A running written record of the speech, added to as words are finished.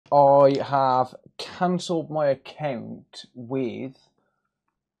I have cancelled my account with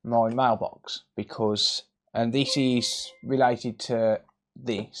my mailbox because, and this is related to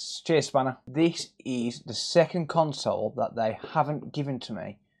this. Cheers, Spanner. This is the second console that they haven't given to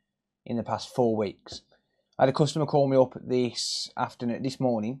me in the past 4 weeks. I had a customer call me up this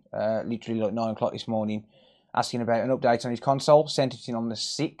morning, literally like 9 o'clock this morning, asking about an update on his console. Sent it in on the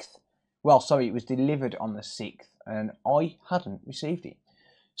 6th. Well, sorry, it was delivered on the 6th, and I hadn't received it.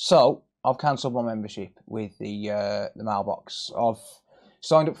 So I've cancelled my membership with the mailbox. I've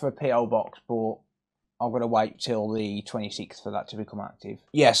signed up for a PO box, but I've got to wait till the 26th for that to become active.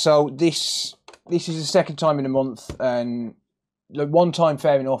 Yeah, so this is the second time in a month, and like, one time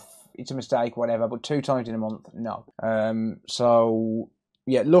fair enough, it's a mistake, whatever, but 2 times in a month, no. So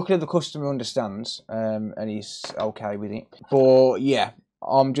yeah, luckily the customer understands, and he's okay with it. But yeah,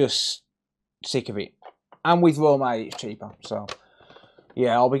 I'm just sick of it. And with Royal Mail, it's cheaper, so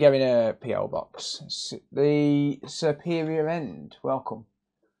yeah, I'll be getting a PO box. The Superior End, welcome.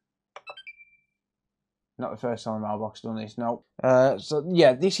 Not the first time Mailbox done this, no. So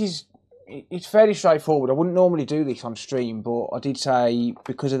yeah, it's fairly straightforward. I wouldn't normally do this on stream, but I did say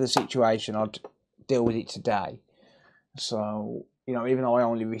because of the situation, I'd deal with it today. So, you know, even though I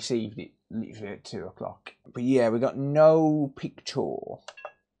only received it literally at 2 o'clock. But yeah, we got no picture,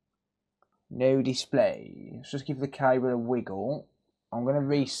 no display. Let's just give the cable a wiggle. I'm going to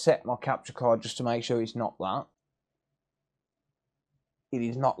reset my capture card just to make sure it's not that. It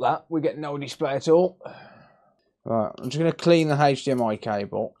is not that. We get no display at all. Right, I'm just going to clean the HDMI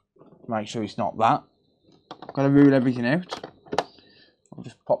cable. Make sure it's not that. Got to rule everything out. I'll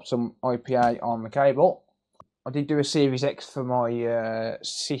just pop some IPA on the cable. I did do a Series X for my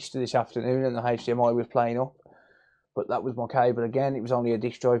sister this afternoon, and the HDMI was playing up. But that was my cable again. It was only a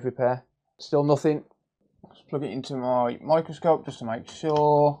disk drive repair. Still nothing. Let's plug it into my microscope just to make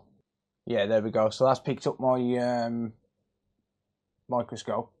sure. Yeah, there we go. So that's picked up my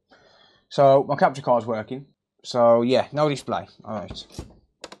microscope. So my capture card's working. So yeah, no display. Alright.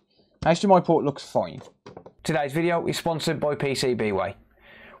 HDMI port looks fine. Today's video is sponsored by PCBWay.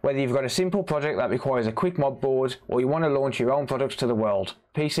 Whether you've got a simple project that requires a quick mod board or you want to launch your own products to the world,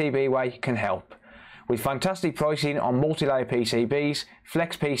 PCBWay can help. With fantastic pricing on multi-layer PCBs,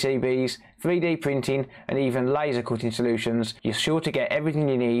 flex PCBs, 3D printing and even laser cutting solutions, you're sure to get everything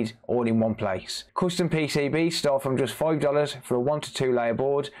you need all in one place. Custom PCBs start from just $5 for a 1 to 2 layer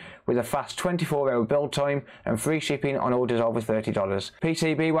board with a fast 24-hour build time and free shipping on orders over $30.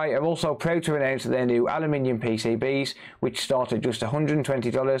 PCBWay are also proud to announce their new aluminium PCBs, which start at just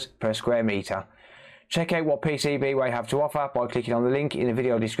 $120 per square metre. Check out what PCBWay have to offer by clicking on the link in the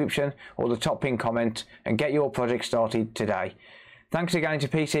video description or the top pinned comment and get your project started today. Thanks again to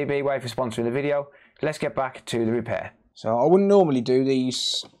PCBWay for sponsoring the video. Let's get back to the repair. So I wouldn't normally do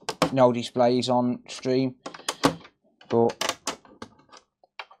these no displays on stream, but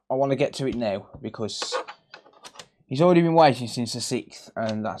I want to get to it now because he's already been waiting since the 6th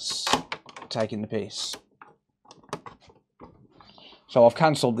and that's taking the piss. So I've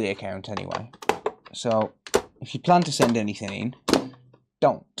cancelled the account anyway. So, if you plan to send anything in,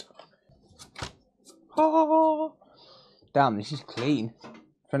 don't. Oh, damn, this is clean.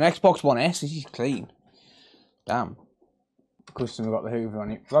 For an Xbox One S, this is clean. Damn. The customer got the Hoover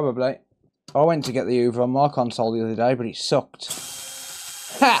on it. Probably. I went to get the Hoover on my console the other day, but it sucked.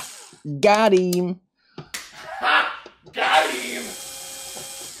 Ha! Got him! Ha! Got him!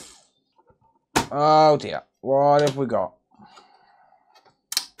 Oh dear. What have we got?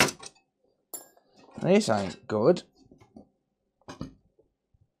 This ain't good.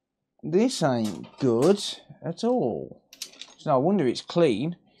 This ain't good at all. It's no wonder it's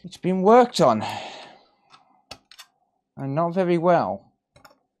clean. It's been worked on. And not very well.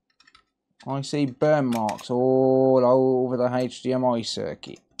 I see burn marks all over the HDMI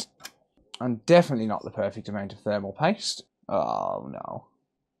circuit. And definitely not the perfect amount of thermal paste. Oh no.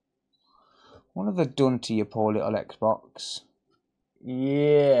 What have they done to your poor little Xbox?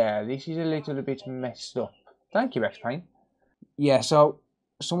 Yeah, this is a little bit messed up. Thank you, X-Pain. Yeah, so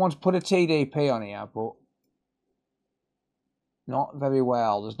someone's put a TDP on here, but not very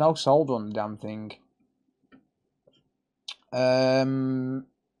well. There's no solder on the damn thing. I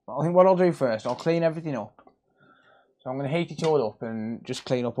think what I'll do first, I'll clean everything up. So I'm going to heat it all up and just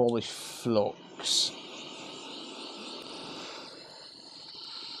clean up all this flux.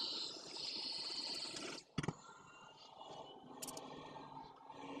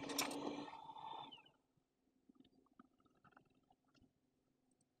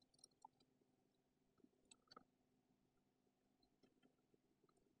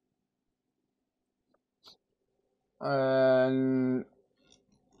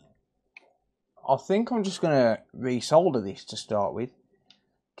 I think I'm just going to resolder this to start with,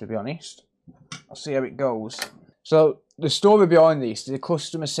 to be honest. I'll see how it goes. So, the story behind this, the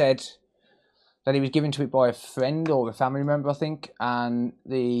customer said that he was given to it by a friend or a family member, I think, and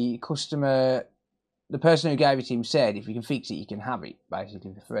the customer, the person who gave it to him said, if you can fix it, you can have it,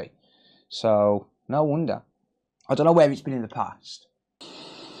 basically, for free. So, no wonder. I don't know where it's been in the past.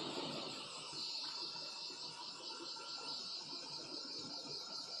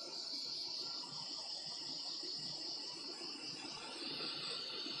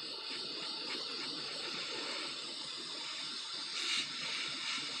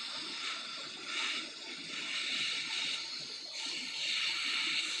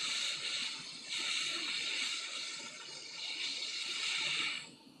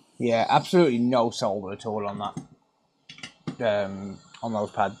 Yeah, absolutely no solder at all on that, on those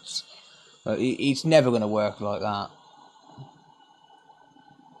pads. It's never going to work like that.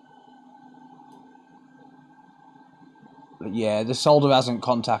 But yeah, the solder hasn't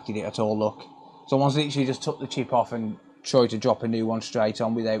contacted it at all, look. Someone's literally just took the chip off and tried to drop a new one straight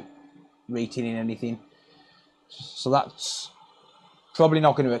on without retinning anything. So that's probably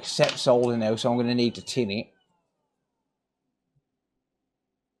not going to accept solder now, so I'm going to need to tin it.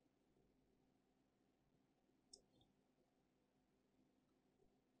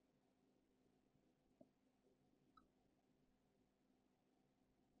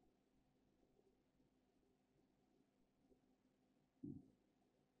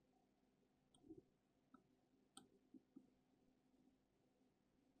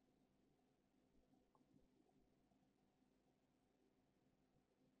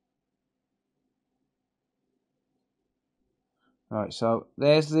 Right, so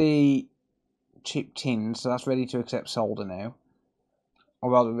there's the chip tin, so that's ready to accept solder now. Or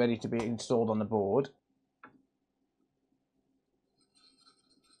rather, ready to be installed on the board.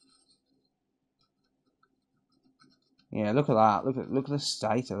 Yeah, look at that. Look at the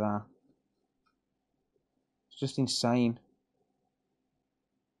state of that. It's just insane.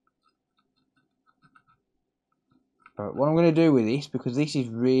 But what I'm going to do with this, because this is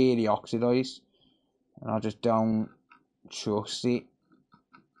really oxidized, and I just don't trust it.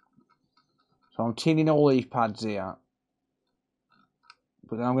 So I'm tinning all these pads here.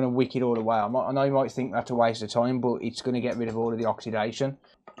 But then I'm going to wick it all away. I know you might think that's a waste of time, but it's going to get rid of all of the oxidation.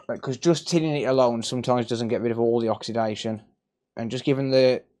 Because just tinning it alone sometimes doesn't get rid of all the oxidation. And just given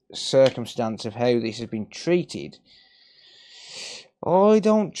the circumstance of how this has been treated, I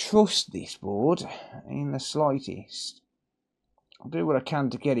don't trust this board in the slightest. I'll do what I can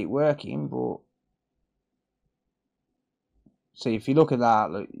to get it working, but... See, if you look at that,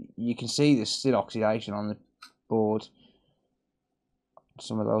 look, you can see there's still oxidation on the board.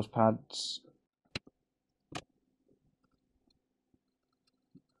 Some of those pads.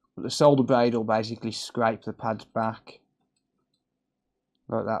 But the solder blade will basically scrape the pads back.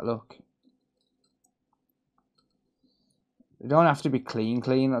 Like that, look. They don't have to be clean.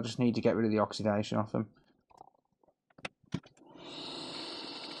 I just need to get rid of the oxidation off them.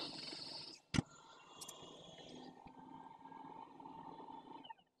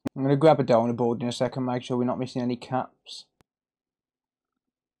 I'm going to grab a donor board in a second, make sure we're not missing any caps.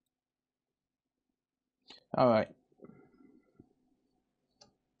 Alright.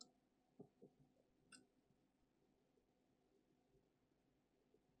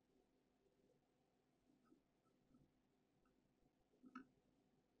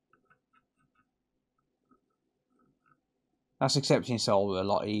 That's accepting solder a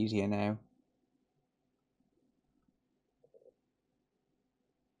lot easier now.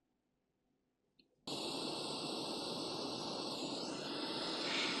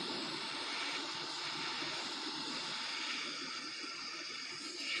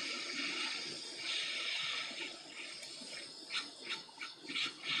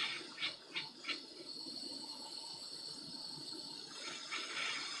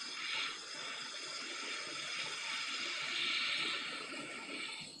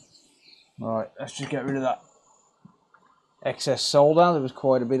 Right, let's just get rid of that excess solder. There was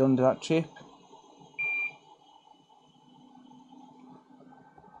quite a bit under that chip.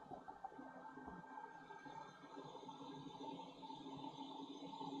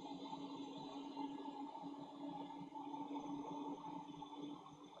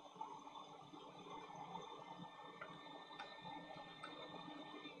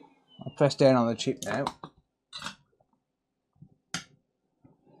 I'll press down on the chip now.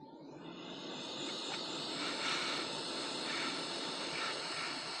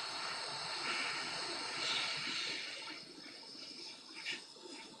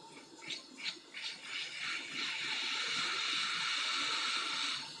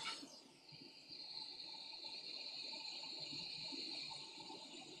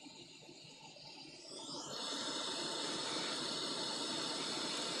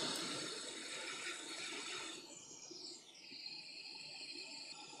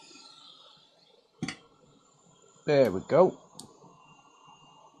 There we go.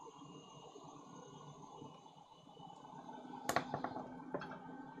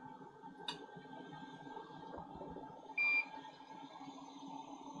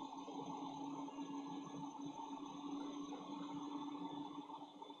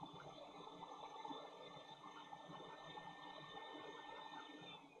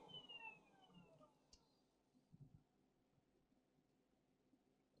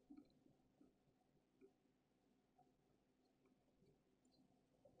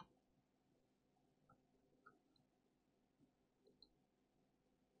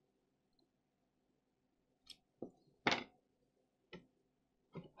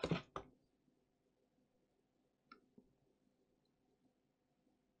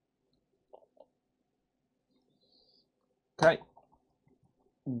 Okay.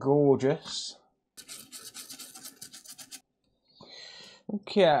 Gorgeous.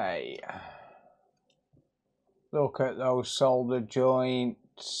 Okay. Look at those solder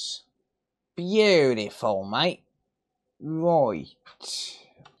joints. Beautiful, mate. Right.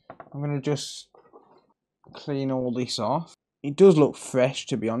 I'm going to just clean all this off. It does look fresh,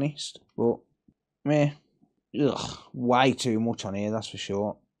 to be honest, but meh. Ugh, way too much on here, that's for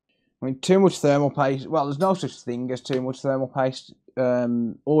sure. I mean, too much thermal paste. Well, there's no such thing as too much thermal paste.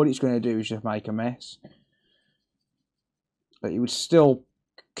 All it's going to do is just make a mess. But it would still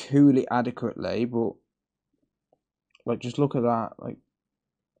cool it adequately, but like, just look at that. Like,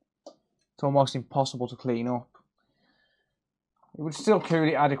 it's almost impossible to clean up. It would still cool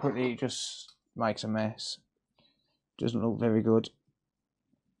it adequately. It just makes a mess. Doesn't look very good.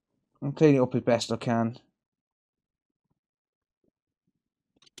 I'll clean it up as best I can.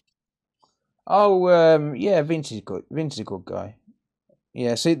 Oh, yeah, Vince is good. Vince is a good guy.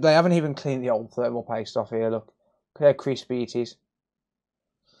 Yeah, see, they haven't even cleaned the old thermal paste off here, look. Look how crispy it is.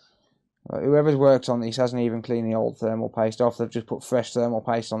 Whoever's worked on this hasn't even cleaned the old thermal paste off. They've just put fresh thermal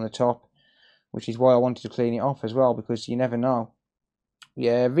paste on the top, which is why I wanted to clean it off as well, because you never know.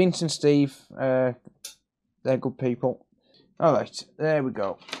 Yeah, Vince and Steve, they're good people. Alright, there we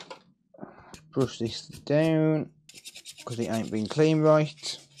go. Brush this down, because it ain't been cleaned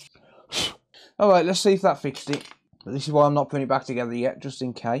right. Alright, let's see if that fixed it. But this is why I'm not putting it back together yet, just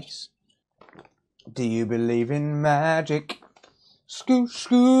in case. Do you believe in magic? Scoop,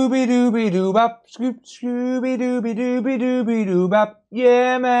 scooby dooby doo bop, scoop, scooby dooby dooby dooby doo bop.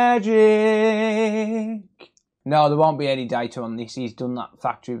 Yeah, magic. No, there won't be any data on this. He's done that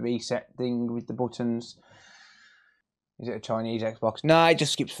factory reset thing with the buttons. Is it a Chinese Xbox? No, it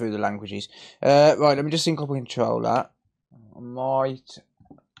just skips through the languages. Right, let me just sync up a controller. I might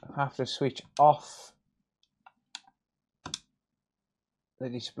have to switch off the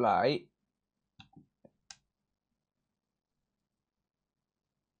display.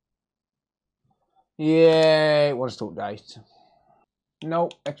 Yeah, it wants to update. No,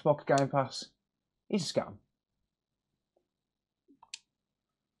 Xbox Game Pass. It's a scam.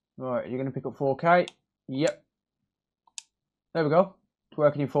 Right, you're going to pick up 4K? Yep. There we go. It's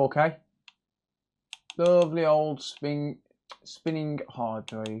working in 4K. Lovely old spinning hard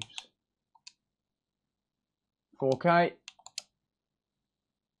drives. 4K.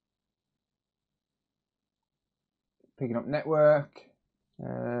 Picking up network.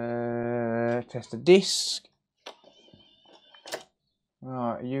 Test a disk.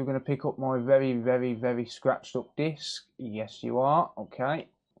 Right, are you going to pick up my very, very, very scratched up disk? Yes, you are. Okay.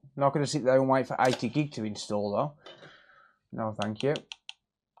 Not going to sit there and wait for 80 gig to install though. No, thank you.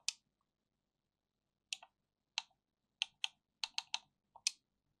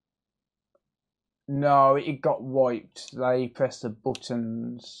 No, it got wiped. They pressed the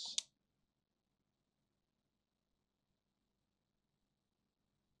buttons.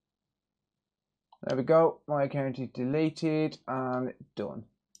 There we go. My account is deleted and done.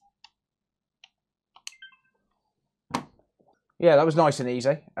 Yeah, that was nice and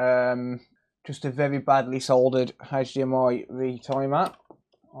easy. Just a very badly soldered HDMI retimer.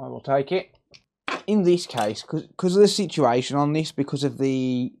 I will take it. In this case, because of the situation on this, because of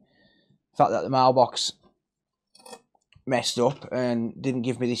the fact that the mailbox messed up and didn't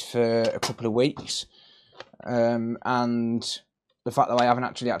give me this for a couple of weeks, and the fact that I haven't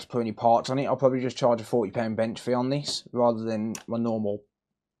actually had to put any parts on it, I'll probably just charge a £40 bench fee on this rather than my normal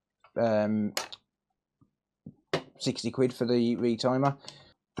 60 quid for the retimer.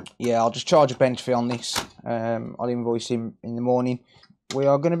 Yeah, I'll just charge a bench fee on this. I'll invoice him in the morning. We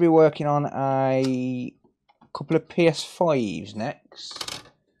are going to be working on a couple of PS5s next.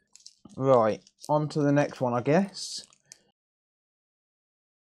 Right, on to the next one, I guess.